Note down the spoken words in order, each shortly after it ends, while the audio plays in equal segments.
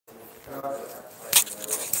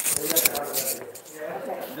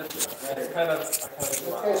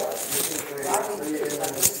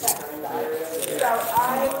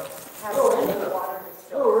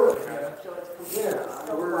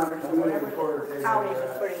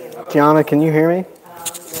Gianna, can you hear me?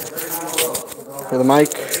 For the mic?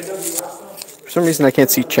 For some reason I can't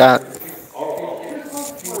see chat.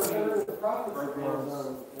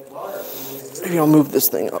 Maybe I'll move this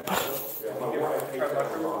thing up.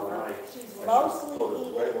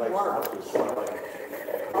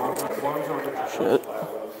 Shit.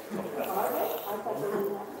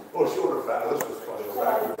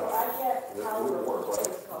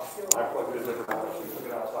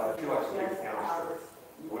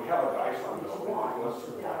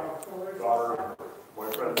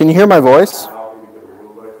 Can you hear my voice?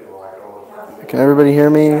 Can everybody hear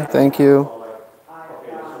me? Thank you.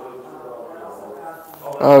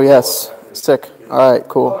 Oh, yes. Sick. All right,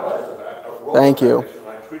 cool. Thank you.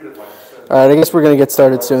 All right, I guess we're going to get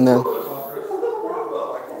started soon then.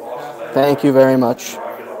 Thank you very much.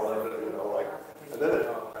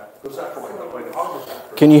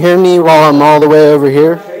 Can you hear me while I'm all the way over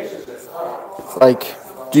here? Like,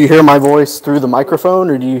 do you hear my voice through the microphone,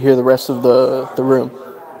 or do you hear the rest of the room?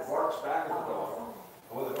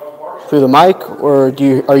 Through the mic, or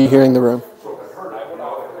are you hearing the room?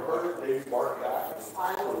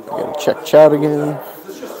 I'm gonna check chat again.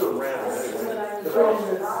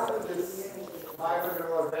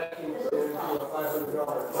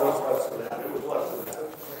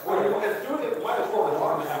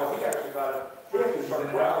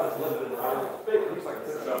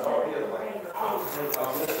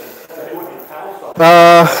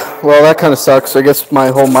 Well, that kind of sucks. I guess my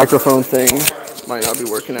whole microphone thing might not be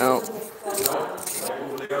working out.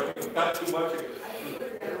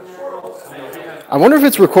 I wonder if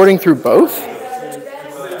it's recording through both?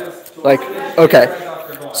 Like, okay.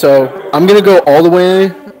 So I'm going to go all the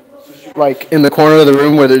way, like, in the corner of the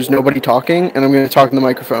room where there's nobody talking, and I'm going to talk in the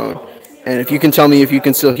microphone. And if you can tell me if you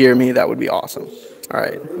can still hear me, that would be awesome. All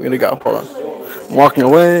right, I'm going to go. Hold on. I'm walking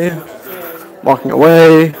away. Walking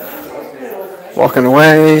away. Walking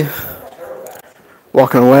away.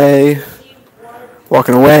 Walking away.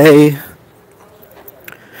 Walking away.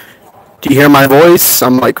 Do you hear my voice?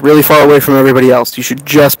 I'm like really far away from everybody else. You should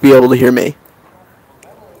just be able to hear me.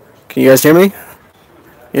 Can you guys hear me?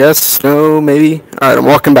 Yes? No? Maybe? Alright, I'm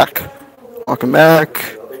walking back. Walking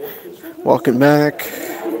back. Walking back.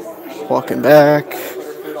 Walking back.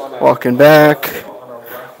 Walking back.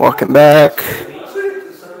 Walking back.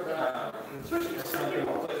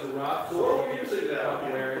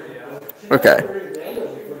 Okay.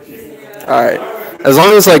 Alright. As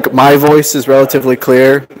long as like my voice is relatively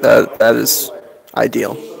clear, that is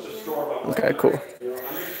ideal. Okay, cool.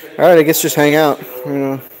 Alright, I guess just hang out. You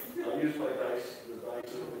know.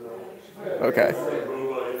 Okay.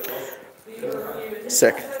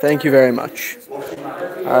 Sick. Thank you very much.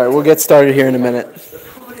 Alright, we'll get started here in a minute.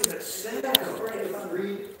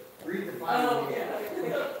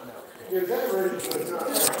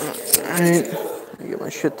 Alright. Let me get my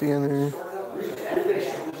shit together.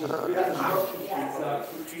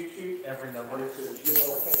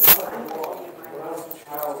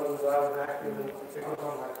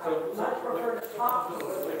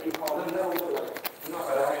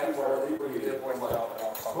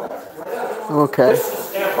 Okay.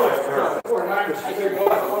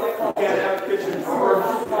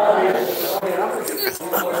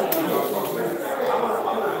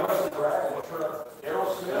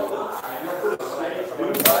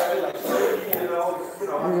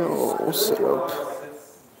 We'll set up.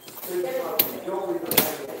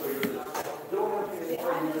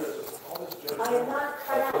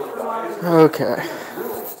 Okay.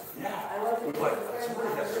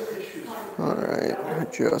 Alright,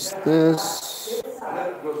 adjust this.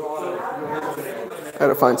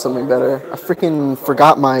 Gotta find something better. I freaking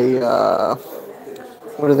forgot my,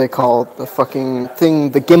 what do they call it? The fucking thing,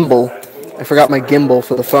 the gimbal. I forgot my gimbal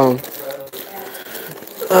for the phone.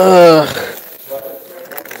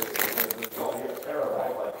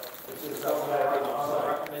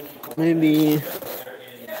 Maybe. Here,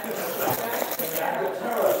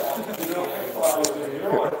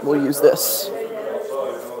 we'll use this.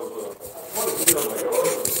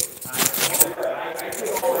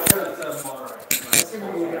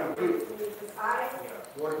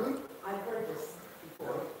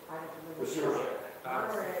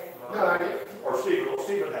 Or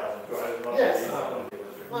Stephen has it. Yes.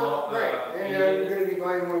 Well, right. And you're going to be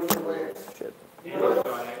buying one for later. Shit.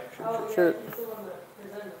 Shit.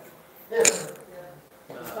 Yes.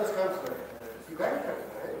 That's comfortable. You got it.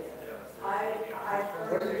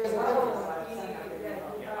 What are you guys doing?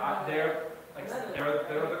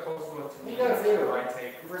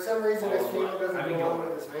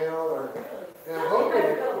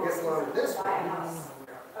 ordered this one.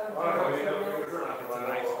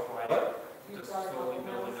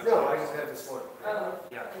 No, I just had this one.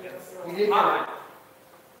 He did.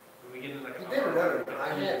 He did another one. I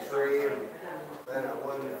had three, and then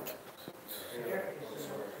one.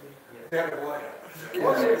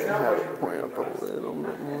 Point up a little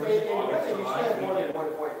bit more.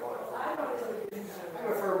 I'm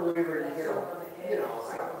a firm believer in, you know,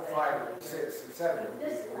 5 or 6 or 7.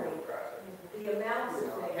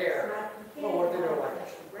 Hair. Well, what they don't like.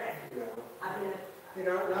 You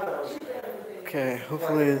know, not Okay,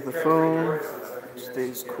 hopefully the phone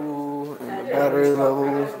stays cool and the battery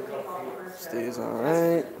level stays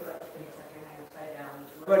alright.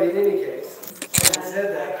 But in any case, having said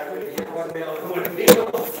that, I would get one meal and one meal.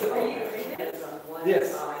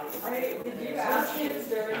 Yes. Did you ask him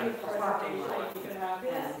during the presentation if you could have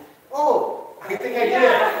this? Oh, I think I did.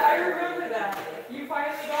 Yeah, I remember that. You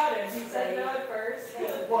finally got him. He said no at first.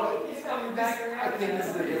 Well, He's coming back around. I think this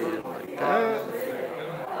is a different one.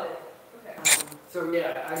 So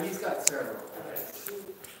yeah, he's got several.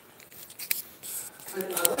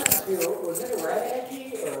 You know, was it a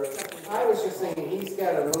raggy or I was just thinking he's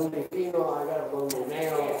got a lonely female, I got a lonely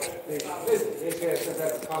male. It's gonna set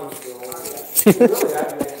that common to really,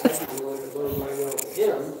 I'd be willing to loan my male to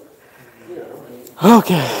him. You know.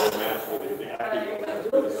 Okay.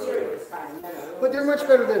 But they're much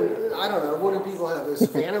better than, I don't know, what do people have? Those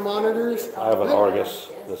Savannah monitors? I have an Argus.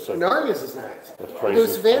 An Argus is nice. That's crazy.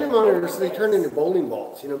 Those Savannah monitors, they turn into bowling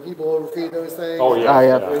balls. You know, people overfeed those things. Oh yeah.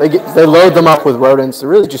 Yeah. They load them up with rodents. They're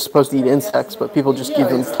really just supposed to eat insects, but people just give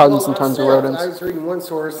them tons and tons of rodents. I was reading one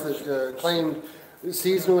source that claimed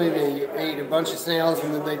seasonally they ate a bunch of snails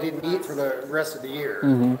and then they didn't eat for the rest of the year.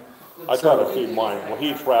 I try to feed mine. When he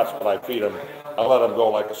eats rats, but I feed him. I let him go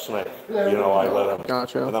like a snake. You know, I let him.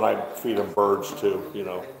 Gotcha. And then I feed him birds too. You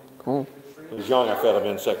know. Cool. When he's young, I fed him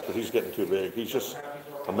insects, but he's getting too big. He's just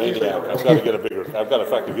a maniac. I've got to get a bigger. I've got to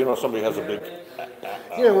effective. You know, somebody has a big.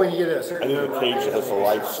 You know, when you get a I certain. need a cage that has the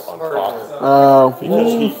lights on top. Oh.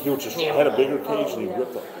 Because he would just had a bigger cage and he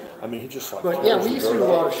ripped it. I mean, he just like. But yeah, we used to do a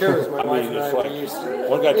lot of shows. My I wife mean, and it's I like, used to.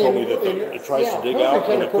 one guy told me that it tries to dig out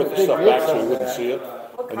and they put the stuff back so he wouldn't see it.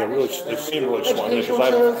 And they seem really smart because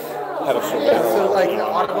I've had a So like the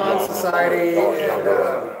Audubon Society and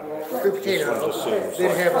Cupertino,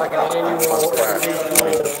 they'd have like an annual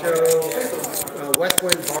educational show, West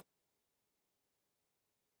Wind Bar.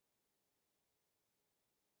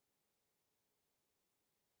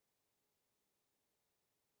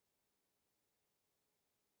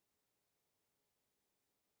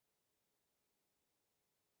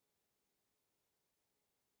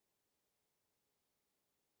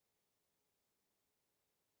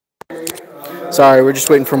 Sorry, we're just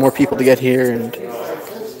waiting for more people to get here, and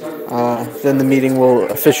then the meeting will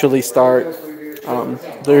officially start.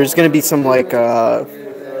 There's going to be some like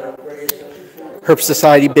Herp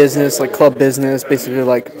Society business, like club business, basically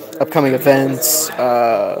like upcoming events, you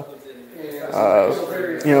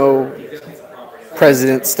know,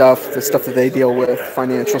 president stuff, the stuff that they deal with,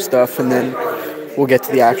 financial stuff, and then we'll get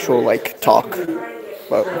to the actual like talk.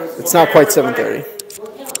 But it's not quite 7:30.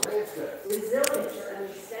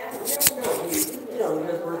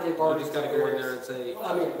 You just gotta go in there and say,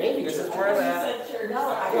 I mean, maybe this just is where I'm at.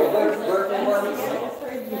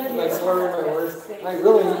 I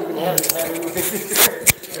really even haven't had anything.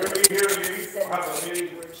 Have a meeting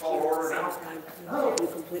all order now. Oh,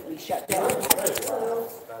 completely shut down.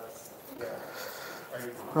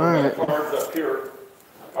 Alright. Cards up here.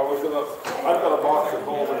 I've got a box at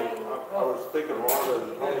home and I was thinking Rhonda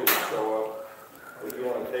and Tony would show up. If you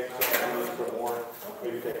want to take some more,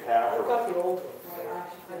 maybe take half or.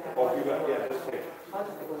 Oh, you got, yeah, just take.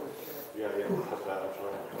 Yeah, put that, that's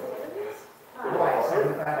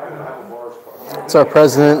right. It's our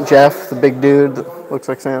president, Jeff, the big dude that looks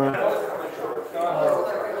like Santa.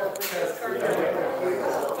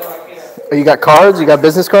 Oh, you got cards? You got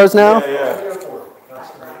business cards now? Yeah.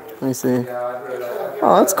 Let me see.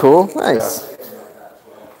 Oh, that's cool. Nice.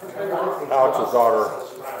 Alex's daughter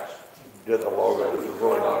did the logo, which is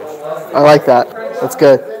really nice. I like that. That's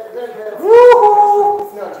good.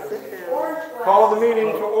 Call the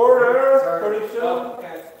meeting to order pretty soon.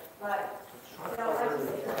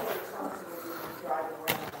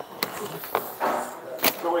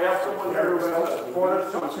 So we have someone here who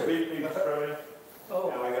wanted to speak, and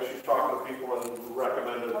I guess she's talking to people and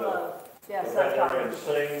recommended the veterinarian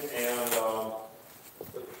sing, and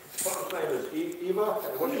what's her name is Eva?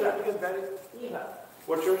 What's your name again, Betty? Eva.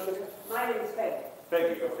 What's yours again? My name is Peggy.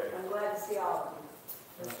 Peggy, okay. I'm glad to see all of you.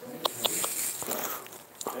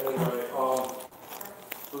 Anyway,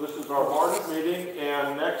 So this is our March meeting,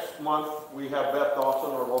 and next month we have Beth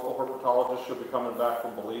Dawson, our local herpetologist. She'll be coming back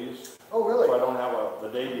from Belize. Oh, really? So I don't have the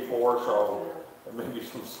day before, so there may be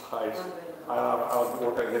some slides. I was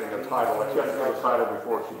working on getting a title. I have to get a title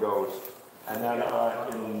before she goes. And then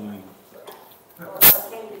in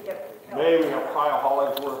May we have Kyle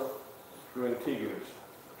Hollingsworth doing tigers.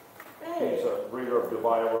 He's a breeder of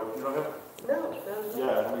Dubai. You know him? No.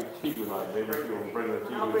 Yeah, we Tigu night. Maybe you'll bring the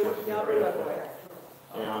tigers.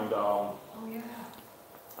 And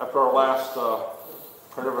after our last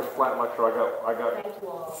carnivorous plant lecture, I got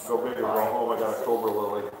go big or go home. I got a cobra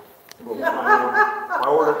lily. I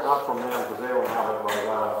ordered it not from them because they don't have it right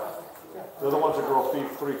now. They're the ones that grow 3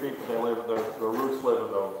 feet, but they live. Their roots live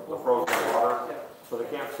in the frozen water, so they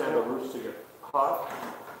can't stand the roots to get hot.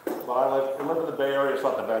 But I live in the Bay Area. It's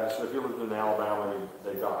not that bad. Just if you lived in Alabama,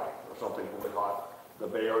 they die or something really hot. The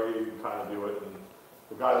Bay Area, you can kind of do it. And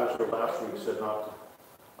the guy that was here last week said not to.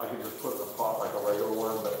 I can just put it in a pot like a regular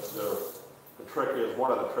one, but the trick is, one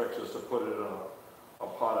of the tricks is to put it in a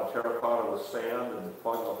pot of terracotta with sand and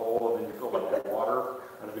plug the hole, and then you fill it with water,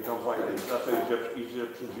 and it becomes like these. That's what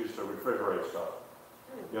Egyptians used to refrigerate stuff.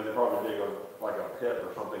 You know, they probably dig like a pit or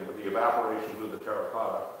something, but the evaporation through the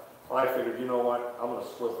terracotta. I figured, you know what, I'm going to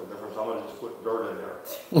split the difference. I'm going to just put dirt in there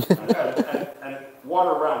and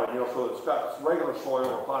water around it, you know, so it's got regular soil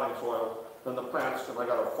or potting soil. Then the plants, and I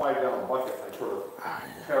got a 5-gallon bucket, and I sort of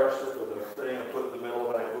terraced it with a thing and put it in the middle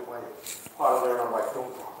of it. I put my pot in there, and I'm like, don't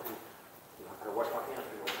drop it. You know, I gotta wash my hands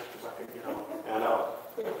before I touch the bucket, you know. And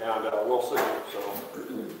we'll see. So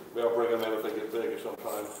they'll bring them in if they get big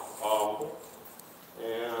sometime.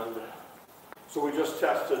 And so we just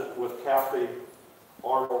tested with Kathy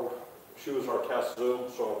Arnold. She was our test Zoom.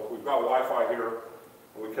 So we've got Wi-Fi here,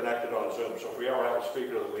 and we connected on Zoom. So if we ever have a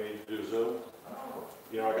speaker that we need to do Zoom,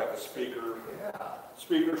 you know, I got the speaker.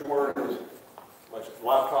 Speakers work. My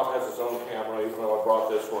laptop has its own camera, even though I brought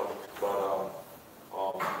this one. But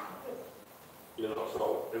you know,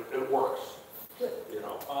 so it works. You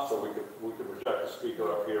know, so we could project the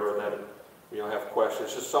speaker up here, and then you know have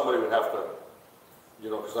questions. Just somebody would have to, you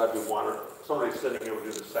know, because I'd be wondering. Somebody sitting here would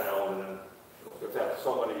do the sound, and then if that's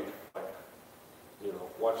somebody like, you know,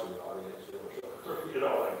 watching the audience, you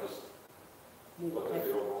know, like just look at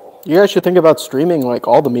the overall. You guys should think about streaming like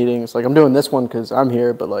all the meetings. Like I'm doing this one because I'm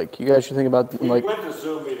here, but like you guys should think about like. We went to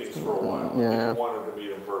Zoom meetings for a while. Yeah. We wanted to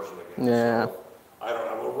meet in person again. Yeah. So I don't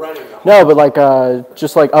know. We're renting the No, but like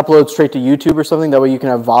just like upload straight to YouTube or something. That way you can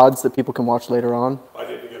have VODs that people can watch later on. I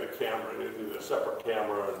need to get a camera. I need to do a separate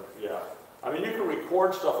camera, and yeah. I mean, you can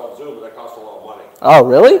record stuff on Zoom, but that costs a lot of money. Oh,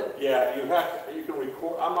 really? Yeah, you can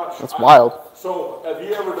record. I'm not sure. That's wild. So, have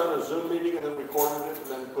you ever done a Zoom meeting and then recorded it and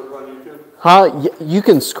then put it on YouTube? Huh? You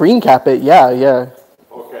can screen cap it. Yeah.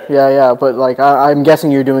 Okay. Yeah. But like I'm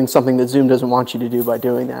guessing you're doing something that Zoom doesn't want you to do by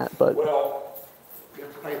doing that. But Well, you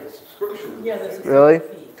have to pay the subscription. Yeah, there's a really?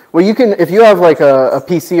 fee. Well, you can if you have like a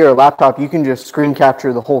PC or a laptop, you can just screen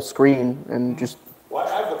capture the whole screen and just Well,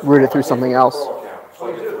 I have the route it Pro- through I something take the else. Pro account, so I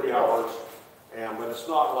get 3 hours, but it's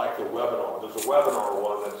not like the webinar. There's a webinar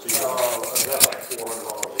one that's that's like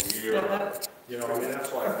 $400 a year. You know, I mean,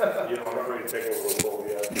 that's like, you know, I'm not ready to take over the world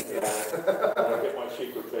yet. You know, I get my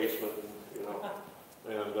secret basement, and, you know,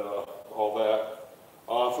 and all that.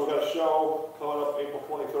 So we got a show coming up April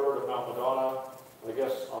 23rd at Mount Madonna. I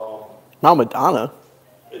guess Mount Madonna.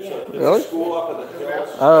 it's Really? a school up in the hills.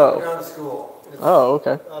 Oh. Down to school. Oh,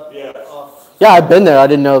 okay. Yeah. Yeah, I've been there. I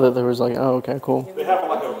didn't know that there was like. Oh, okay, cool. They have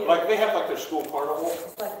they have like their school carnival.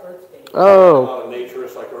 It's like Earth Day. A Oh, lot of nature.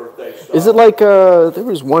 It's like Earth Day stuff. is it like there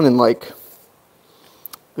was one in like.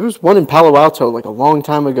 There was one in Palo Alto like a long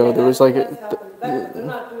time ago. There was like they're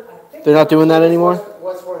not doing that anymore.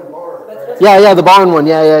 What's one barn, right? Yeah, the barn one.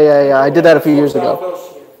 Yeah. I did that a few years ago.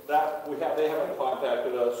 They haven't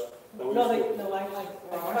contacted us. I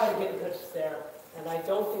tried to get in touch there, and I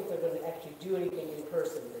don't think they're going to actually do anything in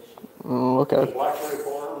person this year. Oh, okay. Blackberry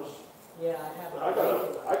Farms. Yeah, I haven't.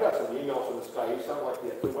 I got some emails from this guy. He sounded like he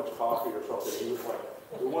had too much coffee or something. He was like,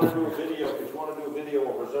 we want to do a video, because you want to do a video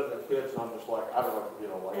of presenting the kids, and I'm just like, I don't know, you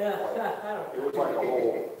know, like, Yeah, I don't. it was like a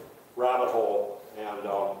whole rabbit hole, and,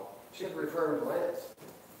 Should refer to Lance.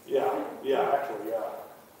 actually.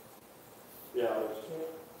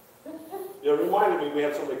 It reminded me, we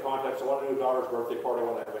had somebody contact us, I want to do a daughter's birthday party, I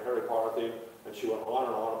want to have a Harry Potter theme, and she went on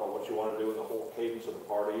and on about what she wanted to do and the whole cadence of the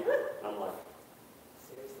party, and I'm like,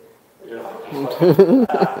 Seriously. you know,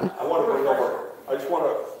 I want to bring over,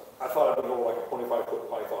 I thought I'd bring over like a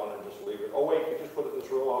 25-foot python and just leave it. Oh wait, you just put it in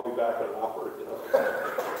this room, I'll be back in an hour, you know.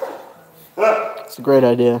 It's a great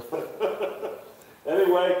idea.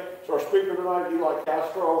 Anyway, so our speaker tonight, Eli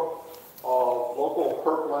Castro, local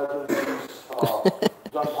herp legend. He's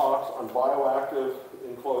done talks on bioactive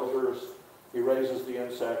enclosures. He raises the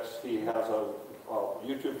insects. He has a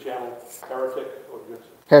YouTube channel, Heretic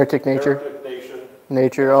Nature. Heretic Nation.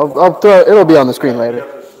 Nature. I'll throw. It'll be on the screen He later.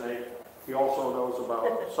 has a snake. He also knows about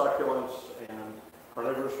succulents and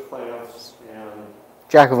carnivorous plants and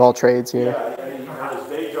Jack of all trades here. yeah. And on his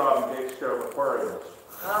day job, he takes care of aquariums.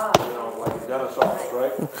 You know, like a dentist's office,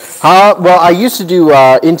 right? Well, I used to do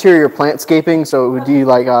interior plantscaping, so it would be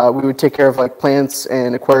like we would take care of like plants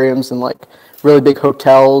and aquariums and like really big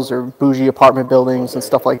hotels or bougie apartment buildings and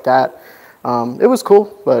stuff like that. It was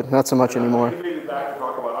cool, but not so much anymore. He made me back to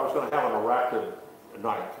talk about. I was going to have an arachnid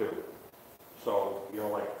night too. So you know,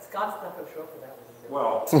 like Scott's not going to show up for that one.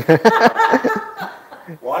 well,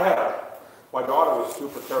 well, I had my daughter was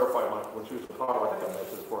super terrified when she was a toddler. I think I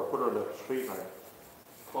mentioned before. I put her in the street and I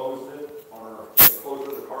closed it on her, closed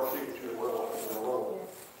her in the car seat, and she was little.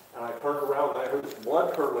 And I turned around and I heard this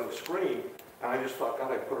blood curdling scream, and I just thought,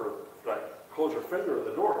 God, I put her, like, close her finger in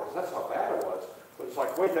the door, because that's how bad it was. But it's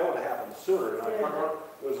like, wait, that would have happened sooner. And I turned around,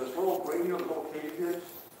 there was this little radio, little cave kids.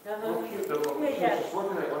 Little cute, she was just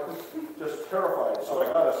looking at it like this, just terrified. So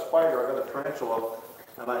I got a spider, I got a tarantula,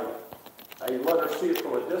 and I let her see it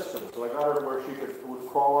from a distance. So I got her where she would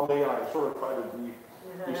crawl on me, and I sort of tried to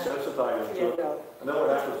desensitize her to it. And then what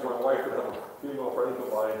happens is my wife would have a female friend come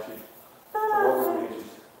by, and she'd come over to me, and she's,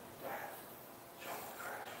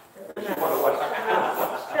 she wanted what?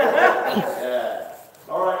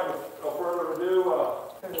 All right, no further ado,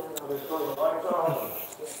 I'm going to turn the lights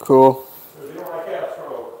off. Cool. There's the only cast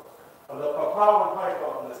throw. The Papuana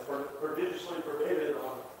python that's prodigiously pervaded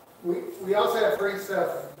on. We also have free stuff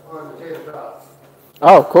on the tabletop.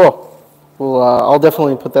 Oh, cool. Well, I'll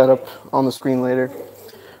definitely put that up on the screen later.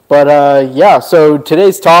 But yeah, so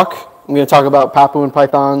today's talk, I'm going to talk about Papuan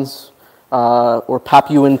pythons, or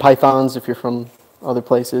Papuan pythons if you're from other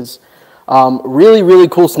places. Really, really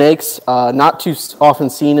cool snakes, not too often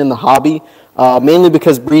seen in the hobby, mainly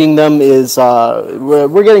because breeding them is,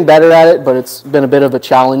 we're getting better at it, but it's been a bit of a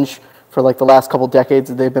challenge for like the last couple decades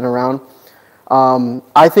that they've been around.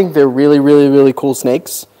 I think they're really, really, really cool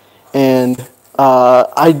snakes, and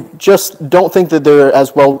I just don't think that they're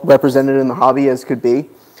as well represented in the hobby as could be.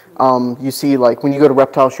 You see, like, when you go to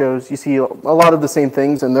reptile shows, you see a lot of the same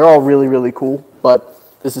things, and they're all really, really cool, but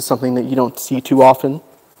this is something that you don't see too often.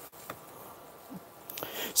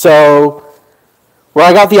 So, where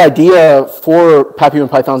I got the idea for Papuan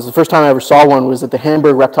pythons, the first time I ever saw one was at the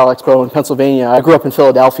Hamburg Reptile Expo in Pennsylvania. I grew up in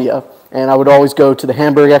Philadelphia, and I would always go to the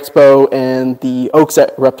Hamburg Expo and the Oaks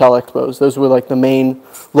Reptile Expos. Those were like the main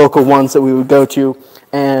local ones that we would go to,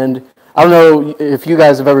 and I don't know if you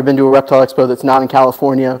guys have ever been to a reptile expo that's not in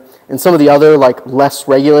California. In some of the other, like, less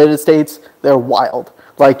regulated states, they're wild.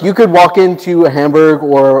 Like, you could walk into a Hamburg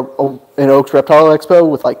or an Oaks Reptile Expo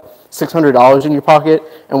with, like, $600 in your pocket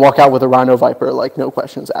and walk out with a rhino viper, like, no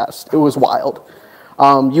questions asked. It was wild.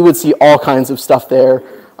 You would see all kinds of stuff there.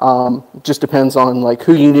 Just depends on, like,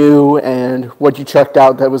 who you knew and what you checked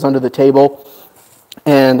out that was under the table.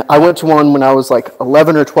 And I went to one when I was, like,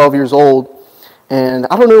 11 or 12 years old. And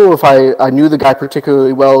I don't know if I knew the guy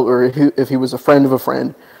particularly well or if he was a friend of a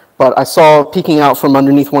friend, but I saw peeking out from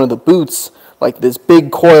underneath one of the boots, like this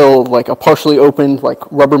big coil, like a partially opened, like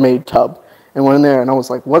Rubbermaid tub. And went in there and I was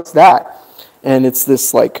like, what's that? And it's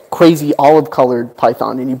this like crazy olive colored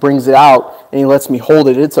python, and he brings it out and he lets me hold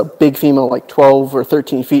it. It's a big female, like 12 or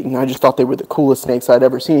 13 feet, and I just thought they were the coolest snakes I'd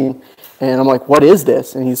ever seen. And I'm like, what is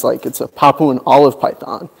this? And he's like, it's a Papuan olive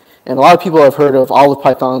python. And a lot of people have heard of olive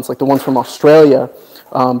pythons, like the ones from Australia,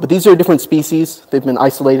 but these are a different species. They've been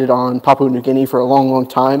isolated on Papua New Guinea for a long, long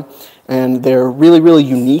time, and they're really, really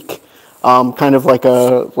unique, kind of like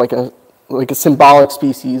a symbolic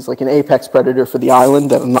species, like an apex predator for the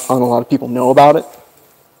island that not a lot of people know about it.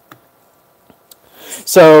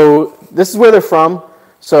 So this is where they're from.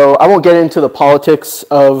 So I won't get into the politics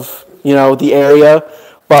of, the area,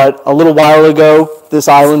 but a little while ago, this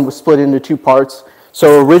island was split into two parts.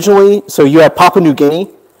 So originally, you have Papua New Guinea,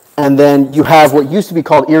 and then you have what used to be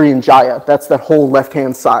called Irian Jaya. That's that whole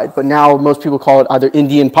left-hand side. But now most people call it either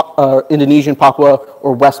Indonesian Papua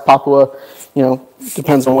or West Papua.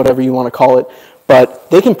 Depends on whatever you want to call it. But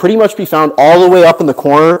they can pretty much be found all the way up in the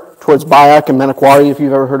corner towards Biak and Manokwari, if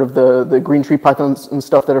you've ever heard of the green tree pythons and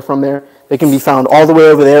stuff that are from there. They can be found all the way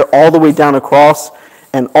over there, all the way down across,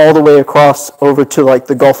 and all the way across over to like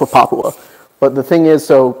the Gulf of Papua. But the thing is,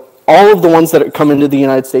 all of the ones that come into the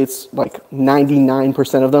United States, like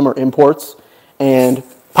 99% of them are imports, and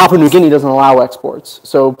Papua New Guinea doesn't allow exports.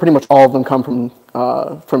 So pretty much all of them come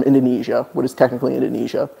from Indonesia, what is technically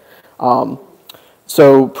Indonesia.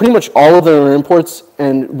 So pretty much all of them are imports,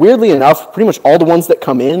 and weirdly enough, pretty much all the ones that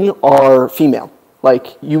come in are female.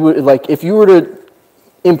 Like you would, like if you were to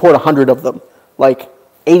import 100 of them, like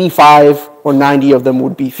 85 or 90 of them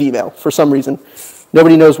would be female for some reason.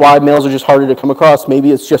 Nobody knows why. Males are just harder to come across.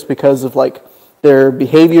 Maybe it's just because of like their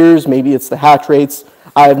behaviors. Maybe it's the hatch rates.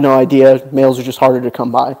 I have no idea. Males are just harder to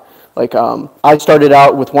come by. Like I started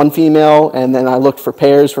out with one female, and then I looked for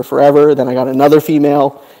pairs for forever. Then I got another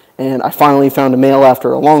female, and I finally found a male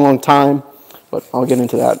after a long, long time. But I'll get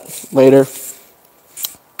into that later.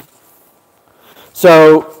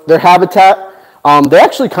 So their habitat, they're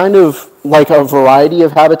actually kind of like a variety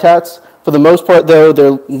of habitats. For the most part, though,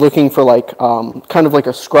 they're looking for like kind of like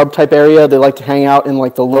a scrub type area. They like to hang out in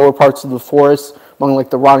like the lower parts of the forest among like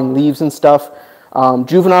the rotting leaves and stuff.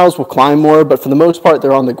 Juveniles will climb more, but for the most part,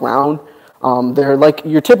 they're on the ground. They're like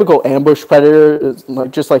your typical ambush predator,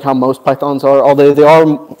 like just like how most pythons are, although they are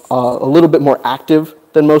a little bit more active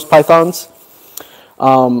than most pythons.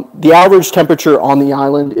 The average temperature on the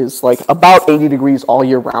island is like about 80 degrees all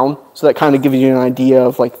year round. So that kind of gives you an idea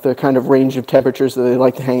of like the kind of range of temperatures that they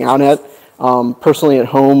like to hang out at. Personally at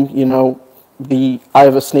home, you know, I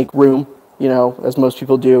have a snake room, you know, as most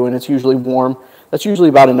people do, and it's usually warm. That's usually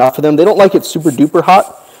about enough for them. They don't like it super duper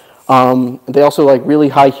hot. They also like really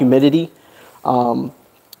high humidity.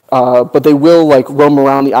 But they will like roam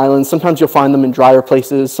around the island. Sometimes you'll find them in drier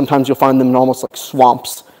places. Sometimes you'll find them in almost like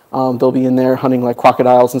swamps. They'll be in there hunting like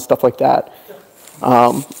crocodiles and stuff like that.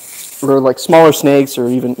 Or like smaller snakes, or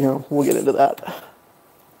even, you know, we'll get into that.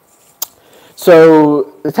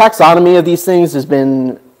 So the taxonomy of these things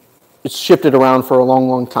it's shifted around for a long,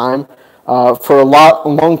 long time. For a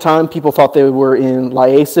long time, people thought they were in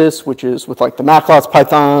Liasis, which is with like the Macklot's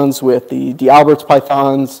pythons, with the D'Albert's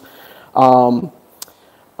pythons. For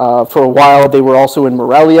a while, they were also in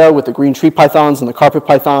Morelia with the green tree pythons and the carpet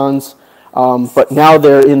pythons. But now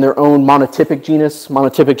they're in their own monotypic genus.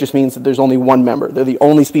 Monotypic just means that there's only one member. They're the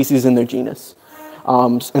only species in their genus.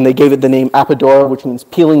 And they gave it the name Apodora, which means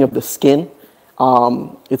peeling of the skin.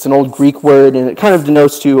 It's an old Greek word, and it kind of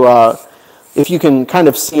denotes to, if you can kind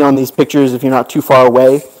of see on these pictures, if you're not too far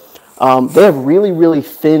away, they have really, really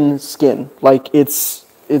thin skin. Like it's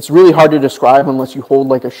really hard to describe unless you hold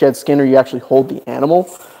like a shed skin or you actually hold the animal.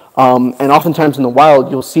 And oftentimes in the wild,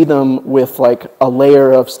 you'll see them with like a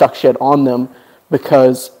layer of stuck shed on them,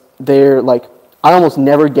 because they're like, I almost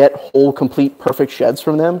never get whole, complete, perfect sheds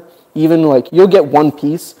from them. Even like, you'll get one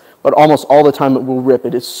piece, but almost all the time it will rip.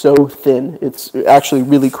 It is so thin. It's actually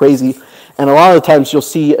really crazy. And a lot of the times you'll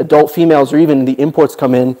see adult females or even the imports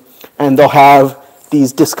come in, and they'll have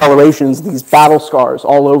these discolorations, these battle scars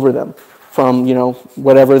all over them from, you know,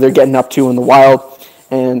 whatever they're getting up to in the wild.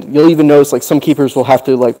 And you'll even notice like some keepers will have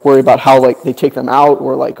to like worry about how like they take them out,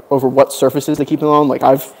 or like over what surfaces they keep them on. Like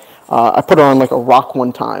I put her on like a rock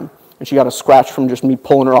one time, and she got a scratch from just me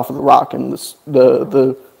pulling her off of the rock, and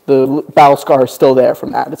the battle scar is still there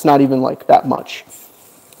from that. It's not even like that much.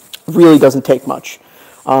 It really doesn't take much.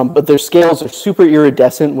 But their scales are super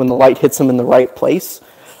iridescent when the light hits them in the right place.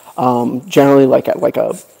 Generally like at like a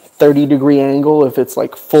 30-degree angle if it's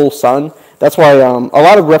like full sun. That's why a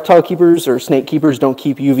lot of reptile keepers or snake keepers don't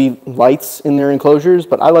keep UV lights in their enclosures,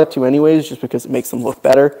 but I like to anyways, just because it makes them look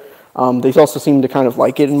better. They also seem to kind of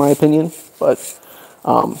like it, in my opinion, but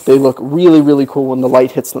they look really, really cool when the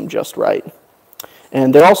light hits them just right.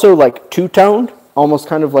 And they're also like two-toned, almost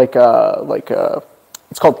kind of like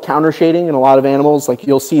it's called counter shading in a lot of animals. Like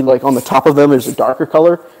you'll see like on the top of them there's a darker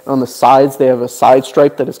color, and on the sides they have a side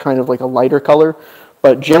stripe that is kind of like a lighter color.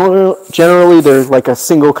 But generally they're like a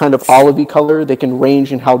single kind of olivey color. They can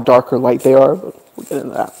range in how dark or light they are, but we'll get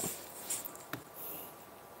into that.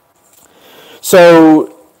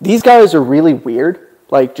 So these guys are really weird.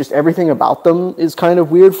 Like just everything about them is kind of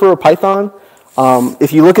weird for a python.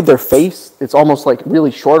 If you look at their face, it's almost like really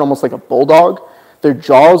short, almost like a bulldog. Their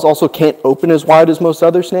jaws also can't open as wide as most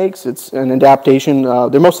other snakes. It's an adaptation.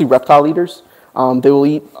 They're mostly reptile eaters. They will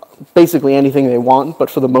eat basically anything they want, but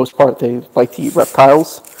for the most part, they like to eat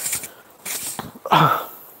reptiles.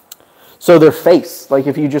 So their face, like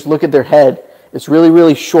if you just look at their head, it's really,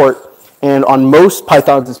 really short. And on most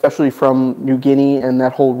pythons, especially from New Guinea and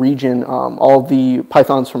that whole region, all the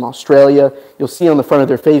pythons from Australia, you'll see on the front of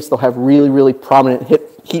their face, they'll have really, really prominent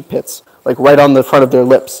heat pits, like right on the front of their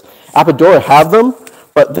lips. Apodora have them,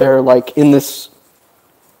 but they're like in this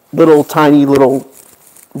little tiny little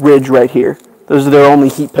ridge right here. Those are their only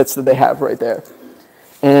heat pits that they have right there.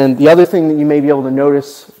 And the other thing that you may be able to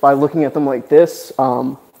notice by looking at them like this,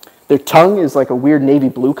 their tongue is like a weird navy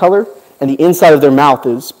blue color, and the inside of their mouth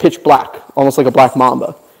is pitch black, almost like a black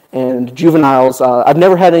mamba. And juveniles, I've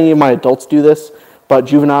never had any of my adults do this, but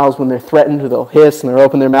juveniles, when they're threatened, they'll hiss and they'll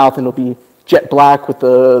open their mouth and it'll be jet black with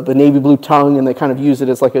the navy blue tongue, and they kind of use it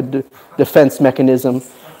as like a defense mechanism.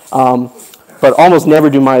 But almost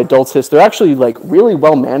never do my adults hiss. They're actually like really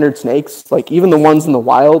well-mannered snakes. Like even the ones in the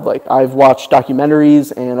wild, like I've watched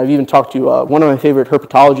documentaries, and I've even talked to one of my favorite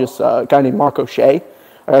herpetologists, a guy named Mark O'Shea.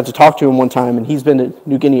 I got to talk to him one time, and he's been to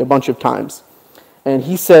New Guinea a bunch of times. And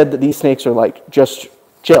he said that these snakes are like just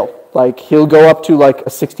chill. Like he'll go up to like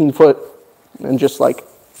a 16-foot and just like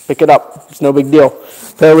pick it up. It's no big deal.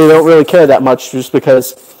 Apparently they don't really care that much, just because,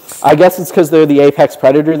 I guess it's because they're the apex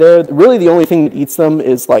predator there. Really the only thing that eats them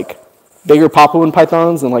is like bigger Papuan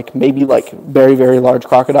pythons and like maybe like very, very large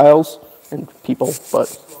crocodiles and people,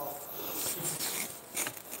 but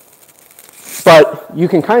you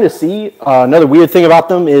can kind of see another weird thing about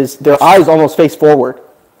them is their eyes almost face forward.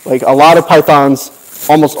 Like a lot of pythons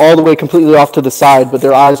almost all the way completely off to the side, but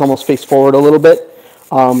their eyes almost face forward a little bit.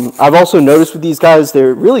 I've also noticed with these guys,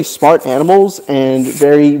 they're really smart animals and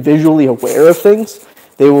very visually aware of things.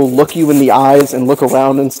 They will look you in the eyes and look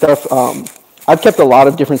around and stuff. I've kept a lot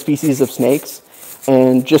of different species of snakes,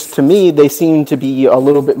 and just to me, they seem to be a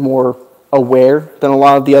little bit more aware than a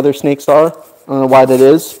lot of the other snakes are. I don't know why that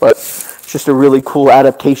is, but it's just a really cool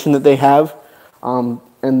adaptation that they have.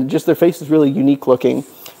 And just their face is really unique looking.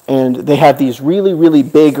 And they have these really, really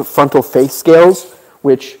big frontal face scales,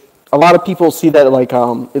 which a lot of people see that like,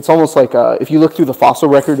 it's almost like if you look through the fossil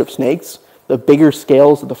record of snakes, the bigger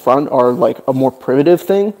scales at the front are like a more primitive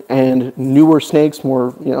thing, and newer snakes,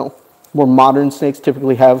 more modern snakes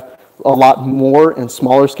typically have a lot more and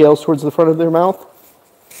smaller scales towards the front of their mouth.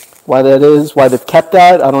 Why that is, why they've kept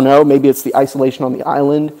that, I don't know. Maybe it's the isolation on the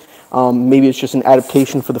island. Maybe it's just an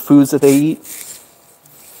adaptation for the foods that they eat.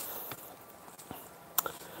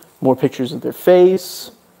 More pictures of their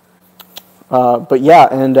face. But yeah,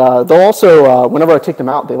 and they'll also, whenever I take them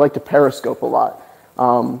out, they like to periscope a lot,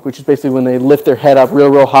 which is basically when they lift their head up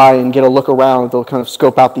real high and get a look around, they'll kind of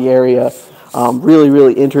scope out the area. Really,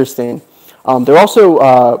 really interesting. They're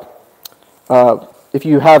also, if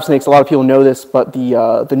you have snakes, a lot of people know this, but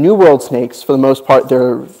the New World snakes, for the most part,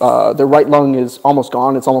 their right lung is almost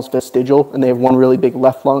gone. It's almost vestigial, and they have one really big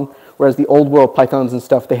left lung, whereas the Old World pythons and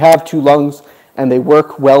stuff, they have two lungs, and they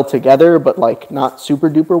work well together, but like not super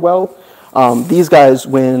duper well. These guys,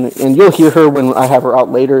 and you'll hear her when I have her out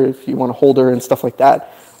later if you want to hold her and stuff like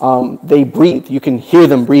that, they breathe. You can hear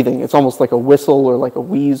them breathing. It's almost like a whistle or like a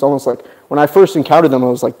wheeze, almost like when I first encountered them, I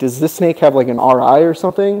was like, does this snake have like an RI or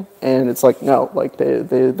something? And it's like, no, like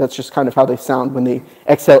that's just kind of how they sound. When they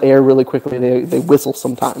exhale air really quickly, they whistle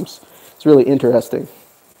sometimes. It's really interesting.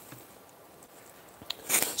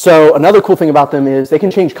 So another cool thing about them is they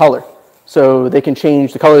can change color. So they can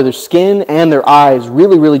change the color of their skin and their eyes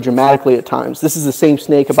really, really dramatically at times. This is the same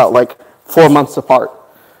snake about like 4 months apart.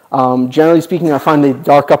 Generally speaking, I find they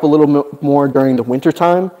dark up a little more during the winter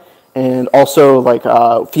time. And also like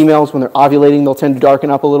females, when they're ovulating, they'll tend to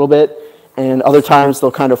darken up a little bit. And other times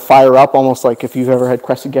they'll kind of fire up, almost like if you've ever had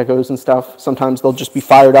crested geckos and stuff. Sometimes they'll just be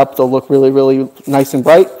fired up. They'll look really, really nice and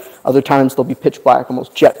bright. Other times they'll be pitch black,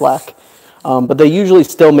 almost jet black. But they usually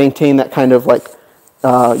still maintain that kind of like,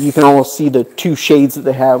 you can almost see the two shades that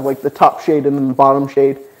they have, like the top shade and then the bottom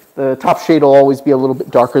shade. The top shade will always be a little bit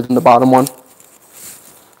darker than the bottom one.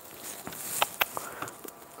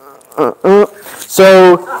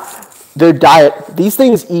 So their diet, these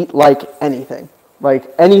things eat like anything.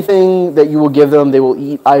 Like anything that you will give them, they will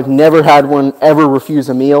eat. I've never had one ever refuse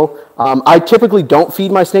a meal. I typically don't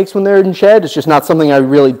feed my snakes when they're in shed. It's just not something I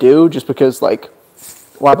really do, just because like,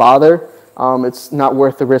 why bother? It's not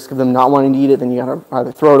worth the risk of them not wanting to eat it. Then you gotta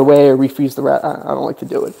either throw it away or refreeze the rat. I don't like to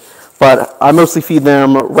do it. But I mostly feed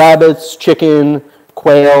them rabbits, chicken,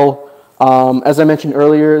 quail. As I mentioned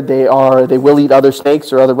earlier, they will eat other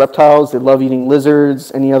snakes or other reptiles. They love eating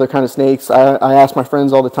lizards, any other kind of snakes. I ask my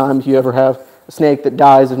friends all the time, if you ever have a snake that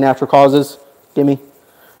dies of natural causes, gimme.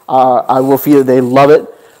 I will feed it. They love it.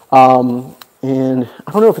 And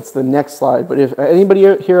I don't know if it's the next slide, but if anybody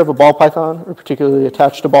here have a ball python or particularly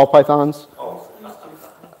attached to ball pythons?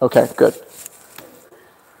 Okay, good.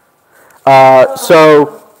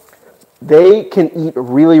 So they can eat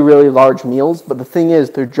really, really large meals, but the thing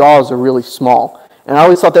is their jaws are really small. And I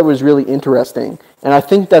always thought that was really interesting. And I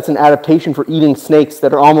think that's an adaptation for eating snakes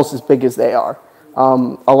that are almost as big as they are.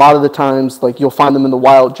 A lot of the times, like you'll find them in the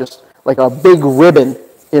wild just like a big ribbon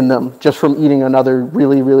in them just from eating another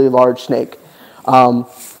really, really large snake. And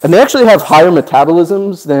they actually have higher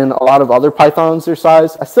metabolisms than a lot of other pythons their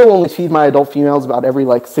size. I still only feed my adult females about every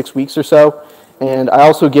like 6 weeks or so. And I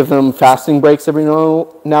also give them fasting breaks every now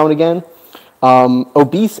and again.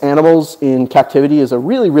 Obese animals in captivity is a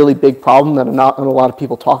really, really big problem that not a lot of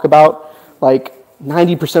people talk about. Like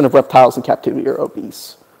 90% of reptiles in captivity are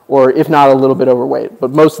obese or if not a little bit overweight,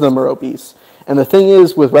 but most of them are obese. And the thing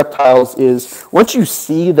is with reptiles is once you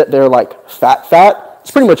see that they're like fat,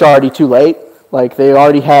 it's pretty much already too late. Like they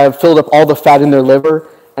already have filled up all the fat in their liver,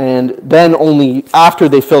 and then only after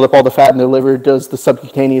they filled up all the fat in their liver does the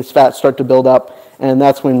subcutaneous fat start to build up, and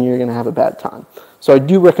that's when you're going to have a bad time. So I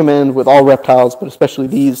do recommend with all reptiles, but especially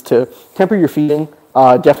these, to temper your feeding.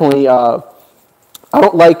 Definitely, I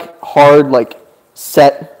don't like hard, like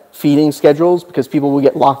set feeding schedules because people will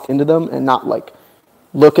get locked into them and not like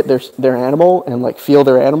look at their animal and like feel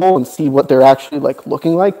their animal and see what they're actually like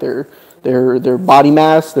looking like, their body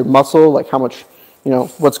mass, their muscle, like how much,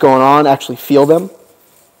 what's going on, actually feel them.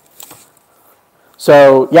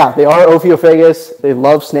 So yeah, they are ophiophagous, they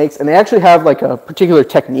love snakes, and they actually have like a particular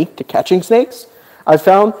technique to catching snakes, I've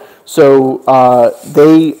found. So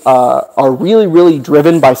they are really, really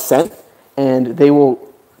driven by scent, and they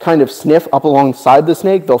will kind of sniff up alongside the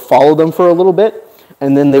snake. They'll follow them for a little bit,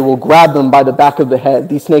 and then they will grab them by the back of the head.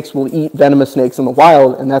 These snakes will eat venomous snakes in the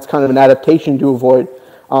wild, and that's kind of an adaptation to avoid.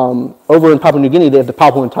 Over in Papua New Guinea, they have the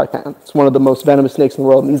Papuan taipan. It's one of the most venomous snakes in the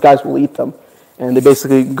world, and these guys will eat them. And they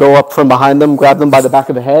basically go up from behind them, grab them by the back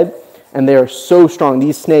of the head, and they are so strong.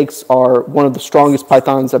 These snakes are one of the strongest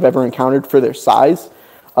pythons I've ever encountered for their size.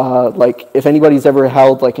 Like, if anybody's ever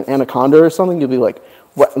held, like, an anaconda or something, you'll be like,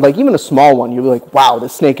 what? Like, even a small one, you'll be like, wow,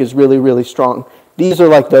 this snake is really, really strong. These are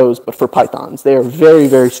like those, but for pythons. They are very,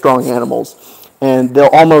 very strong animals. And they'll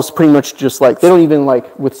almost pretty much just like, they don't even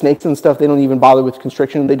like, with snakes and stuff, they don't even bother with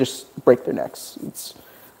constriction. They just break their necks. It's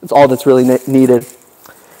all that's really needed.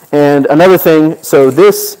 And another thing, so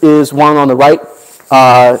this is one on the right.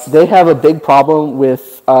 They have a big problem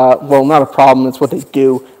with, well, not a problem, it's what they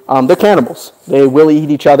do. They're cannibals. They will eat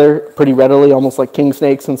each other pretty readily, almost like king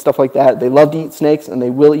snakes and stuff like that. They love to eat snakes, and they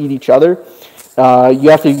will eat each other. You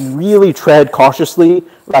have to really tread cautiously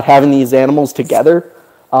about having these animals together.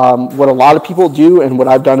 What a lot of people do, and what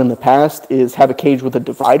I've done in the past, is have a cage with a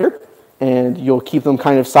divider, and you'll keep them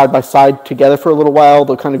kind of side by side together for a little while.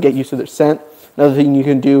 They'll kind of get used to their scent. Another thing you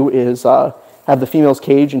can do is have the female's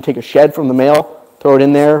cage and take a shed from the male, throw it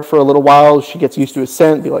in there for a little while. She gets used to his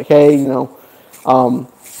scent, be like, hey,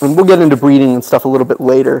 and we'll get into breeding and stuff a little bit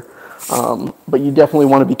later. But you definitely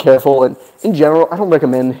want to be careful. And in general, I don't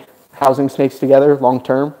recommend housing snakes together long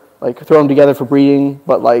term. Like, throw them together for breeding,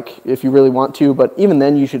 but like if you really want to. But even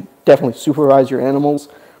then, you should definitely supervise your animals.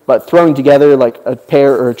 But throwing together like a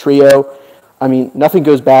pair or a trio, I mean, nothing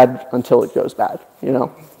goes bad until it goes bad,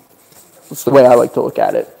 That's the way I like to look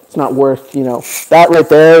at it. It's not worth, that right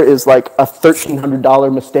there is like a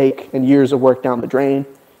 $1,300 mistake and years of work down the drain,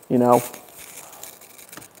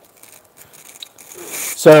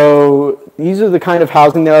 So these are the kind of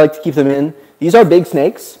housing that I like to keep them in. These are big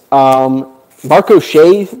snakes. Marco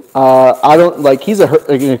Shea, he's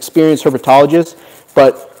an experienced herpetologist,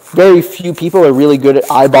 but very few people are really good at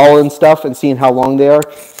eyeballing stuff and seeing how long they are.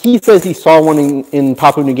 He says he saw one in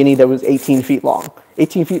Papua New Guinea that was 18 feet long.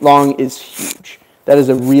 18 feet long is huge. That is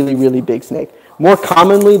a really, really big snake. More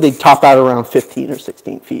commonly, they top out around 15 or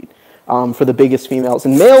 16 feet for the biggest females.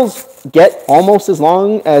 And males get almost as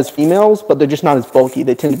long as females, but they're just not as bulky.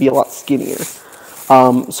 They tend to be a lot skinnier.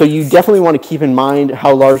 So you definitely want to keep in mind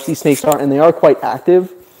how large these snakes are, and they are quite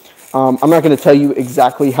active. I'm not going to tell you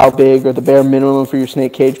exactly how big or the bare minimum for your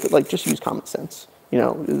snake cage, but just use common sense.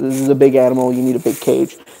 This is a big animal, you need a big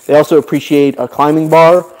cage. They also appreciate a climbing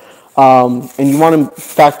bar, and you want to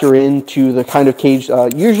factor into the kind of cage.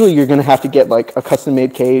 Usually you're going to have to get like a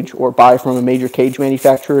custom-made cage or buy from a major cage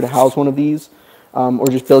manufacturer to house one of these, or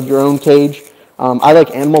just build your own cage. I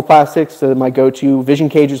like animal plastics, so my go-to. Vision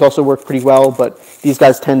cages also work pretty well, but these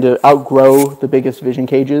guys tend to outgrow the biggest vision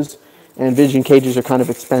cages, and vision cages are kind of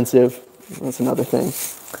expensive. That's another thing.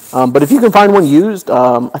 But if you can find one used,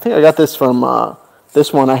 I think I got this from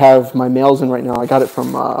this one I have my males in right now. I got it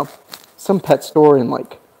from some pet store in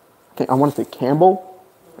I want to say Campbell.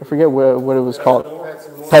 I forget what it was called.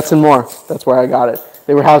 Pets and More. That's where I got it.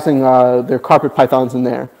 They were housing their carpet pythons in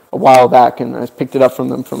there a while back, and I picked it up from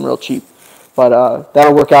them from real cheap. But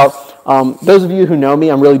that'll work out. Those of you who know me,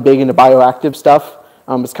 I'm really big into bioactive stuff.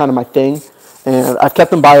 It's kind of my thing. And I've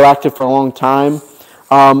kept them bioactive for a long time.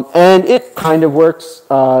 And it kind of works.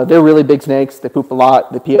 They're really big snakes. They poop a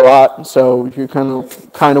lot. They pee a lot. So you kind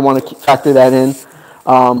of want to factor that in.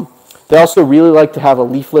 They also really like to have a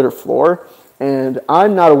leaf litter floor. And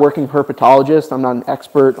I'm not a working herpetologist. I'm not an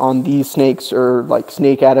expert on these snakes or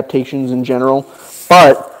snake adaptations in general.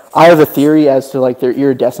 But I have a theory as to their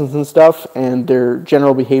iridescence and stuff and their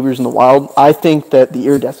general behaviors in the wild. I think that the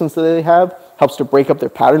iridescence that they have helps to break up their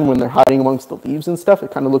pattern when they're hiding amongst the leaves and stuff.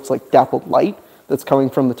 It kind of looks like dappled light that's coming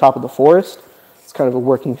from the top of the forest. It's kind of a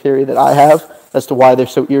working theory that I have. as to why they're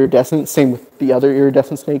so iridescent. Same with the other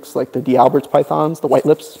iridescent snakes, like the D'Albert's pythons, the white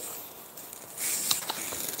lips.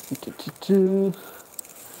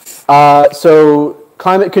 So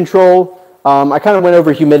climate control. I kind of went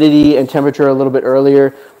over humidity and temperature a little bit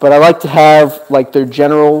earlier, but I like to have like their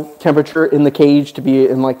general temperature in the cage to be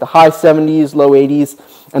in like the high 70s, low 80s,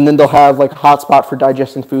 and then they'll have like a hot spot for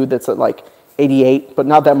digesting food that's at like 88, but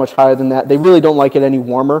not that much higher than that. They really don't like it any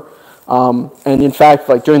warmer. And in fact,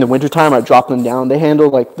 like during the wintertime, I drop them down. They handle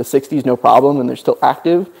like the 60s no problem, and they're still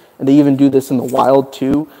active. And they even do this in the wild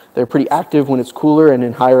too. They're pretty active when it's cooler and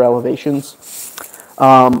in higher elevations.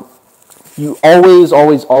 You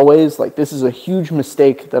always, like this is a huge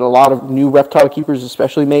mistake that a lot of new reptile keepers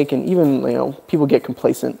especially make, and even, people get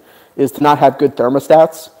complacent, is to not have good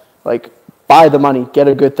thermostats. Like, buy the money, get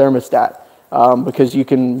a good thermostat, because you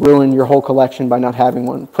can ruin your whole collection by not having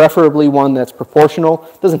one. Preferably one that's proportional.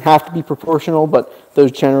 It doesn't have to be proportional, but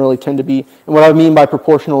those generally tend to be. And what I mean by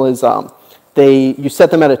proportional is you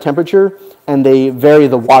set them at a temperature, and they vary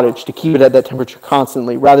the wattage to keep it at that temperature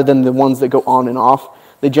constantly, rather than the ones that go on and off.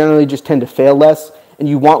 They generally just tend to fail less, and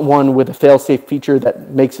you want one with a fail-safe feature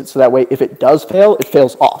that makes it so that way if it does fail, it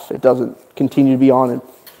fails off. It doesn't continue to be on and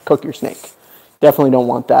cook your snake. Definitely don't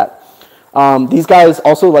want that. These guys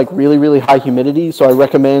also like really, really high humidity, so I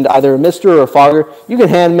recommend either a mister or a fogger. You can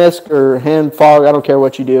hand mist or hand fog, I don't care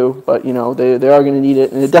what you do, but they are going to need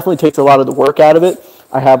it, and it definitely takes a lot of the work out of it.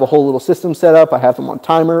 I have a whole little system set up. I have them on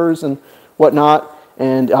timers and whatnot.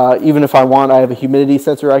 And even if I want, I have a humidity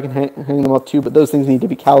sensor I can hang them up to, but those things need to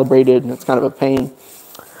be calibrated, and it's kind of a pain.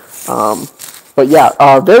 But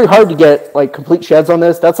yeah, very hard to get like complete sheds on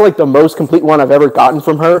this. That's like the most complete one I've ever gotten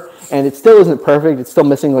from her, and it still isn't perfect. It's still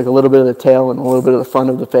missing like a little bit of the tail and a little bit of the front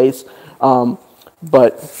of the face.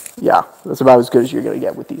 But yeah, that's about as good as you're going to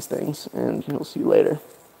get with these things, and you'll see later.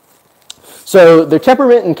 So their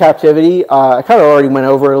temperament in captivity, I kind of already went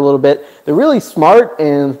over it a little bit. They're really smart,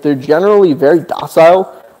 and they're generally very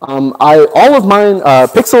docile. All of mine,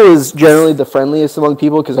 Pixel is generally the friendliest among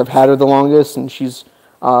people because I've had her the longest, and she's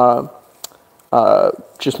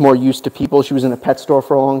just more used to people. She was in a pet store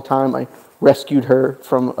for a long time. I rescued her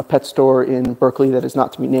from a pet store in Berkeley that is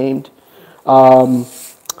not to be named. They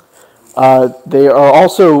are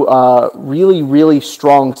also really, really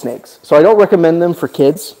strong snakes. So I don't recommend them for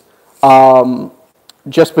kids.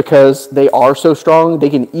 Just because they are so strong, they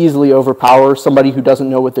can easily overpower somebody who doesn't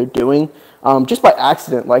know what they're doing, just by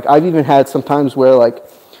accident. Like I've even had sometimes where like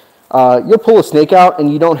you'll pull a snake out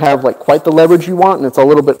and you don't have like quite the leverage you want, and it's a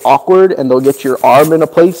little bit awkward, and they'll get your arm in a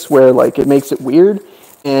place where like it makes it weird.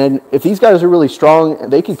 And if these guys are really strong,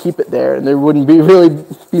 they can keep it there, and there wouldn't really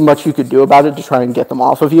be much you could do about it to try and get them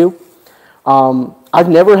off of you. I've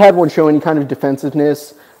never had one show any kind of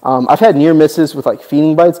defensiveness. I've had near misses with like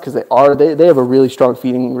feeding bites because they have a really strong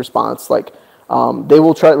feeding response. Like they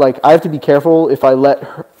will try, like I have to be careful if I let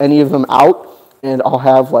any of them out, and I'll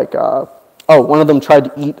have like one of them tried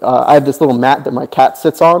to eat. I have this little mat that my cat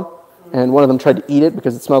sits on, and one of them tried to eat it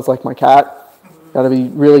because it smells like my cat. Got to be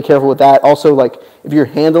really careful with that. Also, like if you're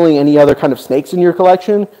handling any other kind of snakes in your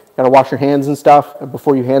collection, got to wash your hands and stuff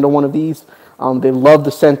before you handle one of these. They love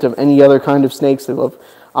the scent of any other kind of snakes. They love.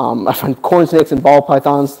 I find corn snakes and ball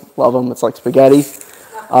pythons, love them. It's like spaghetti.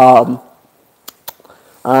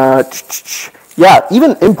 Yeah,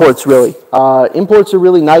 even imports really. Imports are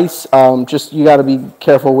really nice. Just you got to be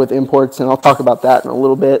careful with imports, and I'll talk about that in a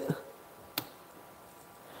little bit.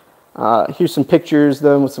 Here's some pictures of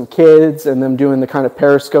them with some kids and them doing the kind of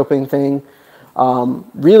periscoping thing.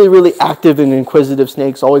 Really, really active and inquisitive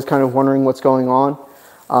snakes, always kind of wondering what's going on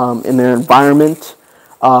in their environment.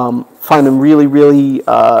 Find them really, really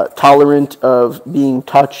tolerant of being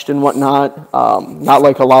touched and whatnot. Not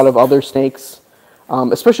like a lot of other snakes,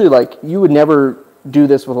 especially like you would never do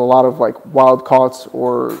this with a lot of like wild caughts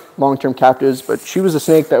or long-term captives. But she was a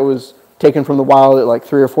snake that was taken from the wild at like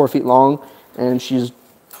 3 or 4 feet long, and she's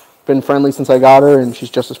been friendly since I got her, and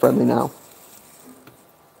she's just as friendly now.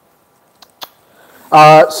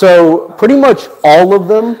 So pretty much all of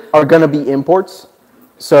them are going to be imports.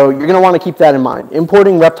 So you're going to want to keep that in mind.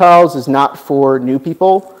 Importing reptiles is not for new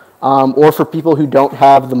people or for people who don't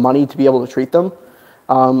have the money to be able to treat them.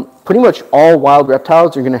 Pretty much all wild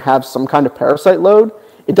reptiles are going to have some kind of parasite load.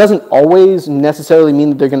 It doesn't always necessarily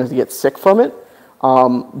mean that they're going to get sick from it,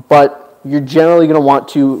 but you're generally going to want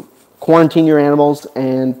to quarantine your animals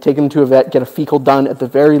and take them to a vet, get a fecal done at the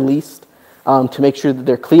very least to make sure that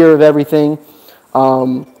they're clear of everything.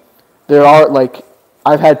 There are, like,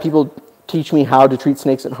 I've had people teach me how to treat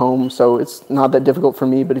snakes at home, so it's not that difficult for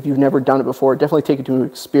me, but if you've never done it before, definitely take it to an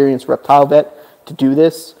experienced reptile vet to do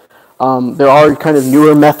this. There are kind of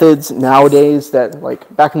newer methods nowadays that,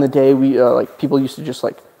 like back in the day, we like people used to just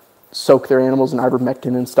like soak their animals in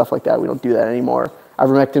ivermectin and stuff like that. We don't do that anymore.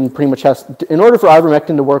 Ivermectin pretty much has, in order for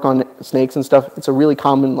ivermectin to work on snakes and stuff, it's a really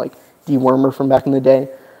common like dewormer from back in the day.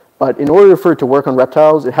 But in order for it to work on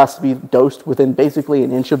reptiles, it has to be dosed within basically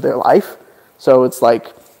an inch of their life. So it's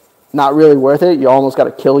like not really worth it. You almost got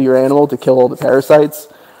to kill your animal to kill all the parasites.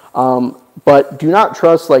 But do not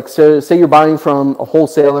trust, like, so, say you're buying from a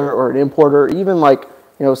wholesaler or an importer, even like,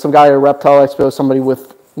 you know, some guy at a reptile expo, somebody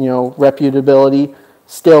with, you know, reputability,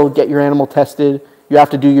 still get your animal tested. You have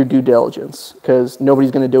to do your due diligence because nobody's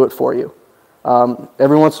going to do it for you.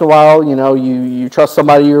 Every once in a while, you know, you trust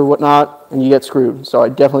somebody or whatnot and you get screwed. So I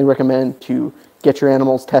definitely recommend to get your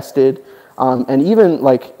animals tested. And even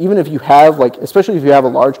if you have, like, especially if you have a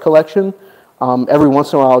large collection, every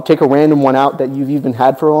once in a while, take a random one out that you've even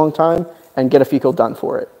had for a long time and get a fecal done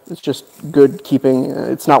for it. It's just good keeping.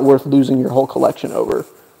 It's not worth losing your whole collection over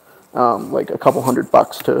like a couple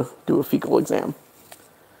 $100 to do a fecal exam.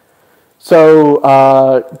 So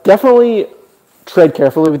definitely tread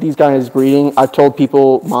carefully with these guys breeding. I've told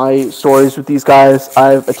people my stories with these guys.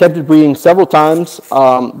 I've attempted breeding several times.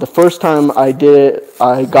 The first time I did it,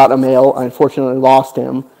 I got a male. I unfortunately lost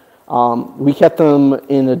him. We kept them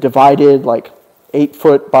in a divided like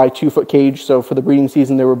 8-foot by 2-foot cage. So for the breeding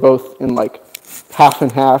season, they were both in like half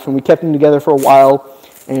and half, and we kept them together for a while,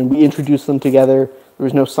 and we introduced them together. There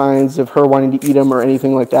was no signs of her wanting to eat them or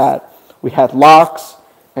anything like that. We had locks,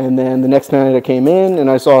 and then the next night I came in,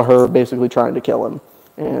 and I saw her basically trying to kill him,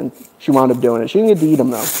 and she wound up doing it. She didn't get to eat him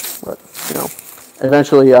though, but you know,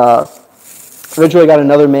 eventually I got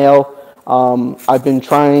another male. I've been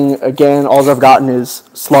trying again. All I've gotten is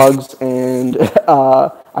slugs, and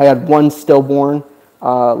I had one stillborn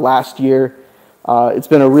last year. It's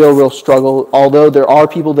been a real struggle, although there are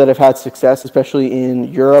people that have had success, especially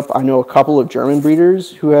in Europe. I know a couple of German breeders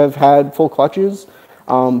who have had full clutches,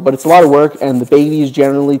 but it's a lot of work, and the babies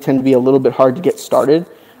generally tend to be a little bit hard to get started.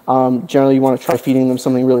 Generally, you want to try feeding them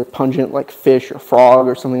something really pungent like fish or frog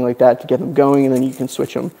or something like that to get them going, and then you can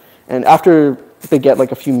switch them. And after they get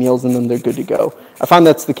like a few meals in them, they're good to go. I find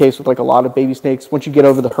that's the case with like a lot of baby snakes. Once you get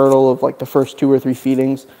over the hurdle of like the first 2 or 3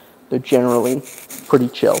 feedings, they're generally pretty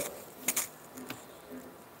chill.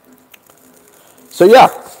 So yeah,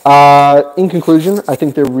 in conclusion, I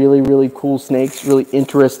think they're really cool snakes, really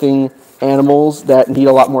interesting animals that need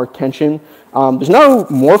a lot more attention. There's no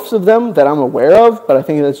morphs of them that I'm aware of, but I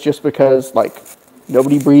think that's just because like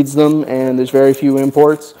nobody breeds them and there's very few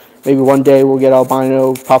imports. Maybe one day we'll get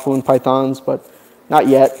albino Papuan pythons, but not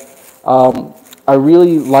yet. I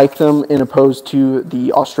really like them in opposed to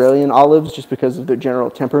the Australian olives just because of their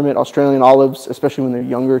general temperament. Australian olives, especially when they're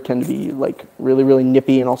younger, tend to be like really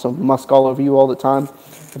nippy and also musk all over you all the time.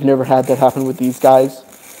 I've never had that happen with these guys.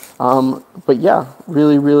 But yeah,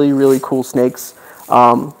 really cool snakes.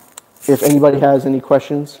 If anybody has any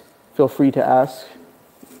questions, feel free to ask.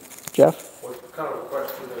 Jeff? What kind of a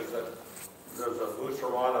question is that there's a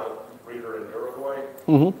Bucerana breeder in Uruguay.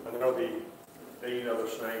 Mm-hmm. I know they eat other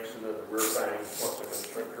snakes and the rear fang plus a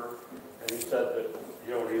constrictor. And he said that,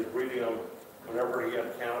 you know, when he was breeding them, whenever he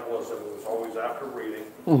had cannibalism, it was always after breeding.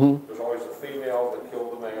 Mm-hmm. There's always a female that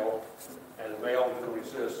killed the male, and the male didn't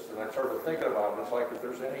resist. And I started thinking about it. It's like if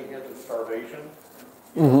there's any hint of starvation,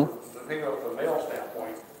 Mm-hmm. the thing from the male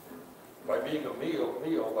standpoint, by being a meal,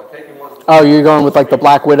 by taking one. Oh, you're going with like the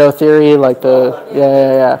Black Widow theory, like the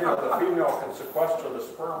yeah. You know, the female can sequester the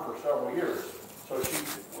sperm for several years. So she,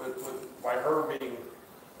 by her being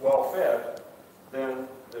well fed, then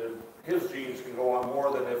his genes can go on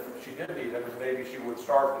more than if she didn't eat him, and maybe she would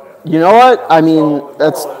starve to death. You know what? I mean, so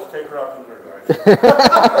that's. Take her out to dinner, guys.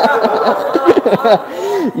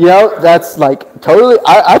 You know, that's like totally,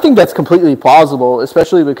 I think that's completely plausible,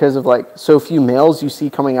 especially because of like so few males you see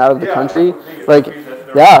coming out of the country. Like,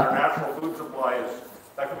 their natural food supply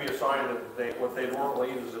that could be a sign that what they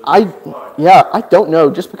normally eat is a supply. Yeah, I don't know.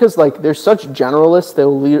 Just because like they're such generalists,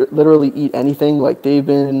 they'll literally eat anything. Like they've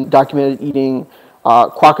been documented eating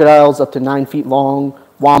crocodiles up to 9 feet long,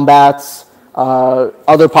 wombats,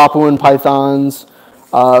 other Papuan pythons,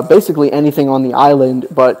 basically anything on the island.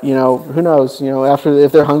 But you know, who knows? You know,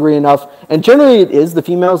 if they're hungry enough, and generally it is the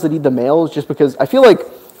females that eat the males, just because I feel like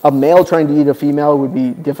a male trying to eat a female would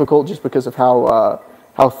be difficult, just because of how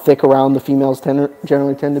thick around the females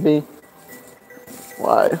generally tend to be.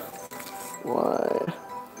 Why?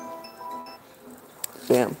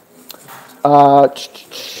 Bam.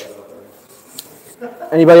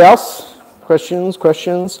 Anybody else? Questions?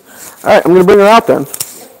 All right, I'm going to bring her out then.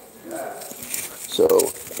 So,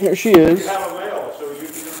 here she is. You have a male, so you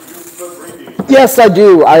could breed these. Yes, I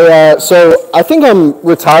do. So I think I'm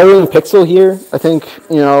retiring Pixel here. I think,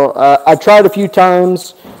 I've tried a few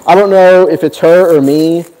times. I don't know if it's her or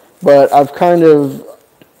me, but I'm kind of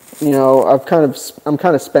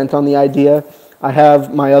spent on the idea. I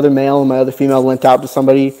have my other male and my other female lent out to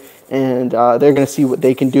somebody, and they're going to see what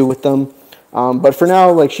they can do with them. But for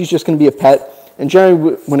now, like, she's just going to be a pet. And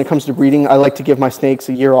generally, when it comes to breeding, I like to give my snakes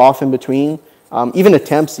a year off in between. Even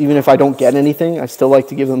attempts, even if I don't get anything, I still like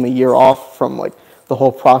to give them a year off from like the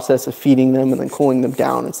whole process of feeding them and then cooling them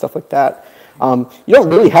down and stuff like that. You don't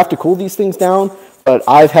really have to cool these things down, but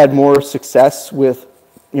I've had more success with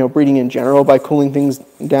breeding in general by cooling things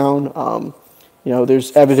down.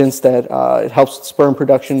 There's evidence that it helps with sperm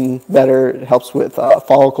production better. It helps with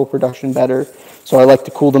follicle production better. So I like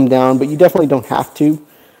to cool them down, but you definitely don't have to.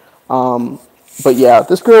 But yeah,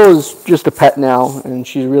 this girl is just a pet now, and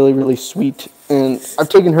she's really, really sweet. And I've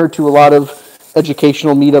taken her to a lot of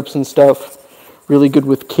educational meetups and stuff. Really good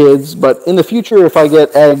with kids. But in the future, if I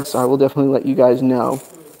get eggs, I will definitely let you guys know.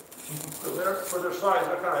 For their size,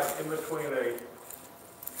 they're kind of in between they're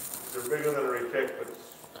bigger than a retic, but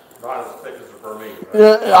not as thick as a Burmese.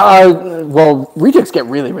 Right? Well, retics get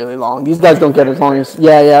really, really long. These guys don't get as long as,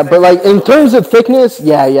 yeah. But like in terms of thickness,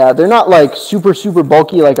 yeah. They're not like super, super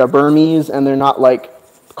bulky like a Burmese, and they're not like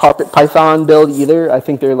carpet python build either. I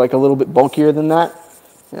think they're like a little bit bulkier than that.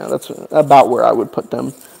 Yeah, that's about where I would put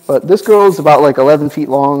them. But this girl is about like 11 feet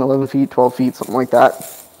long, 11 feet, 12 feet, something like that.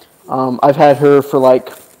 I've had her for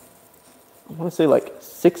like, I want to say like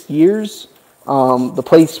 6 years. The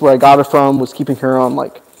place where I got her from was keeping her on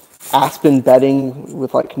like aspen bedding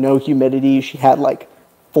with like no humidity. She had like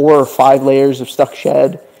 4 or 5 layers of stuck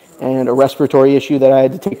shed and a respiratory issue that I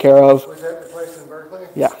had to take care of. Was that the place in Berkeley?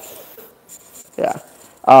 Yeah.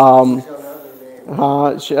 I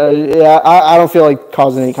don't feel like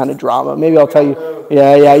causing any kind of drama. Maybe I'll tell you.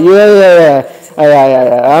 Yeah.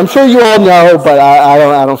 I'm sure you all know, but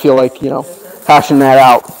I don't feel like hashing that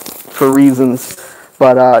out for reasons.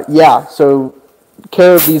 But so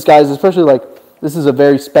care of these guys, especially like this is a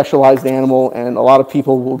very specialized animal, and a lot of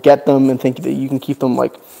people will get them and think that you can keep them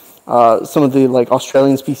like some of the like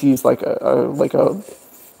Australian species, like a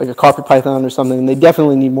carpet python or something. They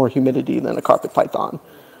definitely need more humidity than a carpet python.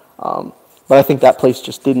 But I think that place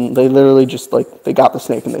just didn't. They literally just like they got the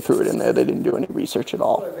snake and they threw it in there. They didn't do any research at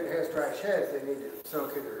all. Well, if it has dry sheds, they need to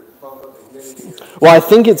soak it or bump up the humidity. Well, I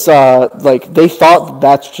think it's like they thought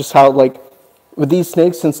that's just how like with these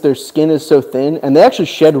snakes, since their skin is so thin, and they actually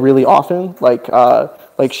shed really often. Like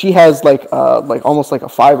she has like almost like a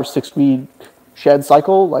 5 or 6 week shed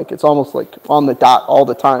cycle. Like it's almost like on the dot all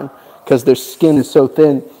the time because their skin is so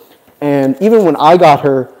thin. And even when I got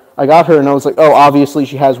her and I was like, oh, obviously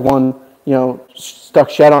she has one stuck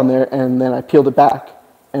shed on there, and then I peeled it back,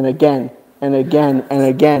 and again, and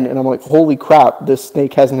I'm like, holy crap, this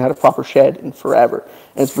snake hasn't had a proper shed in forever.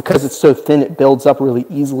 And it's because it's so thin, it builds up really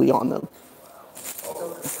easily on them.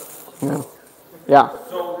 Yeah.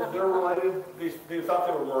 So they're related. They thought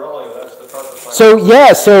they were Morelia. That's the carpet python.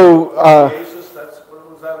 Liasis, that's what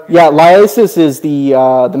was that again? Yeah, liasis is the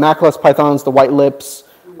maculus pythons, the white lips.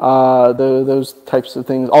 Those types of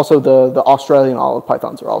things. Also, the Australian olive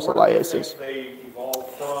pythons are also liasis. They evolved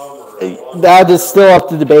from, or that is still up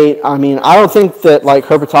to debate. I mean, I don't think that like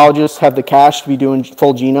herpetologists have the cash to be doing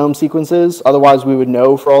full genome sequences. Otherwise, we would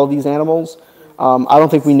know for all of these animals. I don't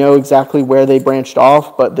think we know exactly where they branched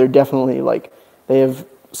off, but they're definitely like they have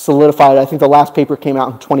solidified. I think the last paper came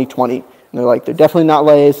out in 2020, and they're definitely not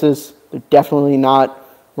liasis. They're definitely not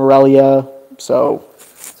Morelia. So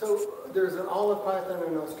there's an olive python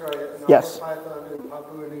in Australia, an yes. olive python in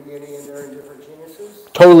Papua New Guinea, and they're in different genuses?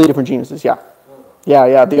 Totally different genuses, yeah.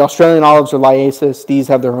 Yeah. The Australian olives are liasis. These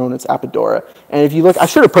have their own. It's Apodora. And if you look, I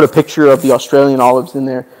should have put a picture of the Australian olives in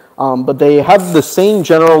there, but they have the same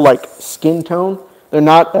general like skin tone. They're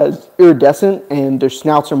not as iridescent, and their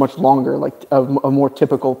snouts are much longer, like a more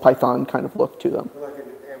typical python kind of look to them. Like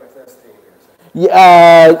an amethystine or something?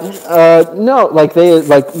 Yeah, no, like they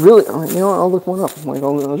like really. I'll look one up. Like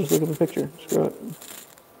I'll just look at the picture. Screw it.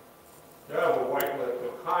 yeah, the white lip,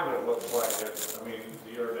 it kind of looks like it. I mean,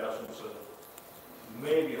 the iridescence and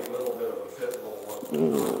maybe a little bit of a pitbull look,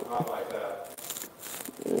 not like that.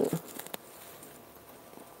 Yeah.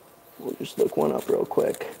 We'll just look one up real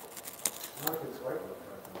quick.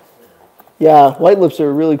 Yeah, white lips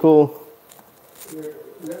are really cool.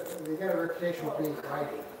 They got a reputation of being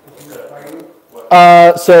fighting.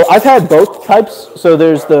 So I've had both types. So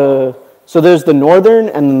there's the northern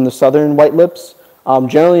and then the southern white lips.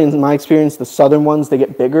 Generally, in my experience, the southern ones they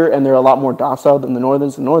get bigger and they're a lot more docile than the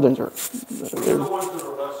northerns. The northerns are. They're the ones that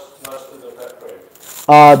are less in the pet trade.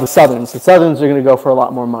 The southerns. The southerns are going to go for a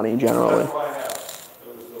lot more money generally. That's why I have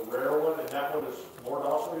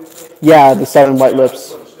Yeah, the southern white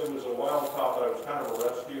lips. It was a wild caught, but it was kind of a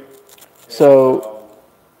rescue. So,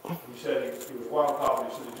 He said he was wild caught, but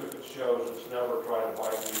he said he took it to shows, it's never tried to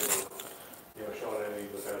bite me or, showing any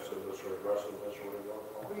defensiveness or aggressiveness or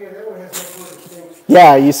whatever. Yeah, that one has that sort of distinct.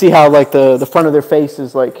 yeah, you see how like the front of their face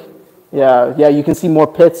is like, yeah, you can see more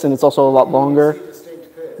pits and it's also a lot longer.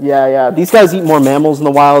 Distinct pit. Yeah. These guys eat more mammals in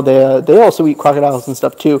the wild. They also eat crocodiles and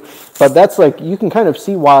stuff too. But that's like, you can kind of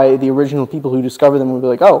see why the original people who discovered them would be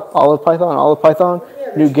like, oh, olive python.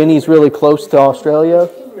 New Guinea's really close to Australia.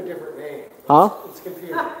 Give them a different name. Huh? It's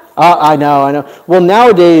confusing. I know. Well,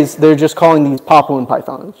 nowadays they're just calling these Papuan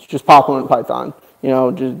pythons, just Papuan python.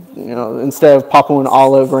 Instead of Papuan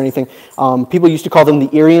olive or anything. People used to call them the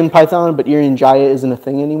Irian python, but Irian jaya isn't a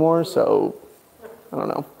thing anymore. So I don't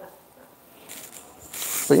know.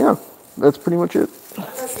 But yeah, that's pretty much it. I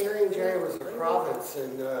thought Irian Jaya was a province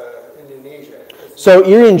in Indonesia. So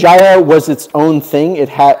Irian Jaya was its own thing.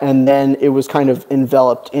 And then it was kind of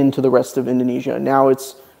enveloped into the rest of Indonesia. Now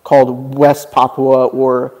it's called West Papua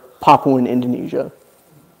or Papuan Indonesia.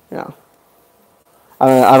 Yeah.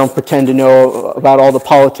 I don't pretend to know about all the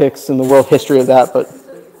politics and the world history of that, but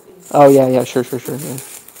oh yeah, sure. Yeah.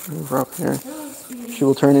 Move her up here. She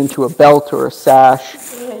will turn into a belt or a sash.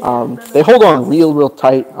 They hold on real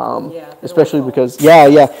tight, especially because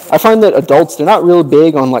I find that adults, they're not real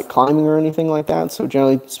big on like climbing or anything like that. So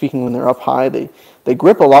generally speaking, when they're up high, they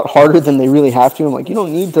grip a lot harder than they really have to. I'm like, you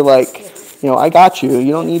don't need to like, I got you.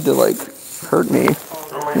 You don't need to like hurt me.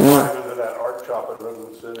 Yeah.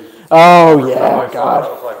 Oh yeah, God. I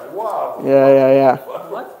was like, wow. Yeah.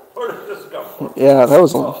 Where did this come from? Yeah, that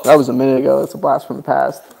was a minute ago. That's a blast from the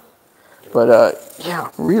past. But yeah,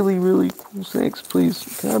 really cool snakes. Please,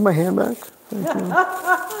 can I have my hand back? Thank you.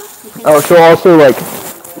 Oh, she'll also like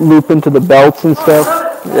loop into the belts and stuff.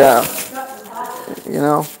 Yeah.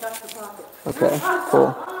 Okay,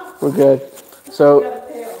 cool. We're good. So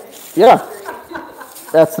yeah,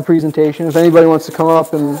 that's the presentation. If anybody wants to come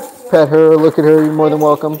up and pet her or look at her, you're more than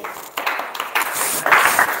welcome.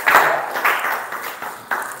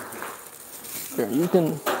 Here, you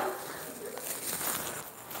can.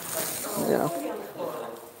 Yeah.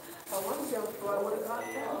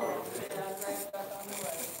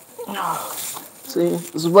 See,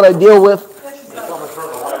 this is what I deal with.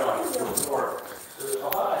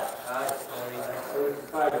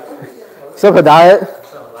 What's up, Hidayat?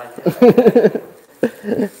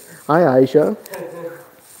 Hi, Aisha.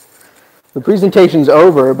 The presentation's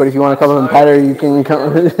over, but if you want to come up and pet her, you can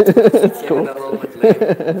come. It's cool.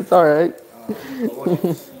 It's all right.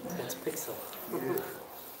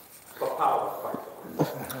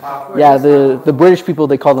 Yeah, the British people,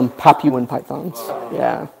 they call them Papuan pythons.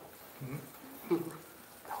 Yeah. You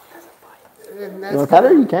want to pet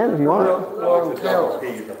her? You can if you want. Long tail.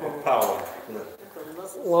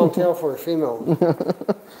 Long tail for a female.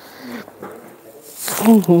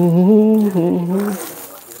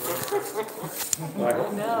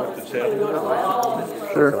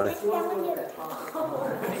 Sure.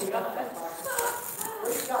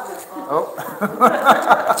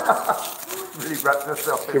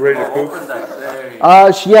 You ready to poop?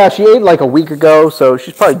 She ate like a week ago, so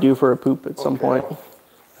she's probably due for a poop at some point.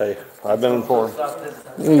 Hey, I've been informed.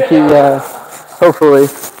 Hopefully.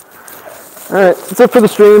 All right, that's it for the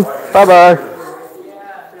stream. Bye-bye.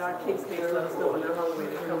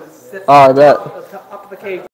 Oh, I bet. Up the cage.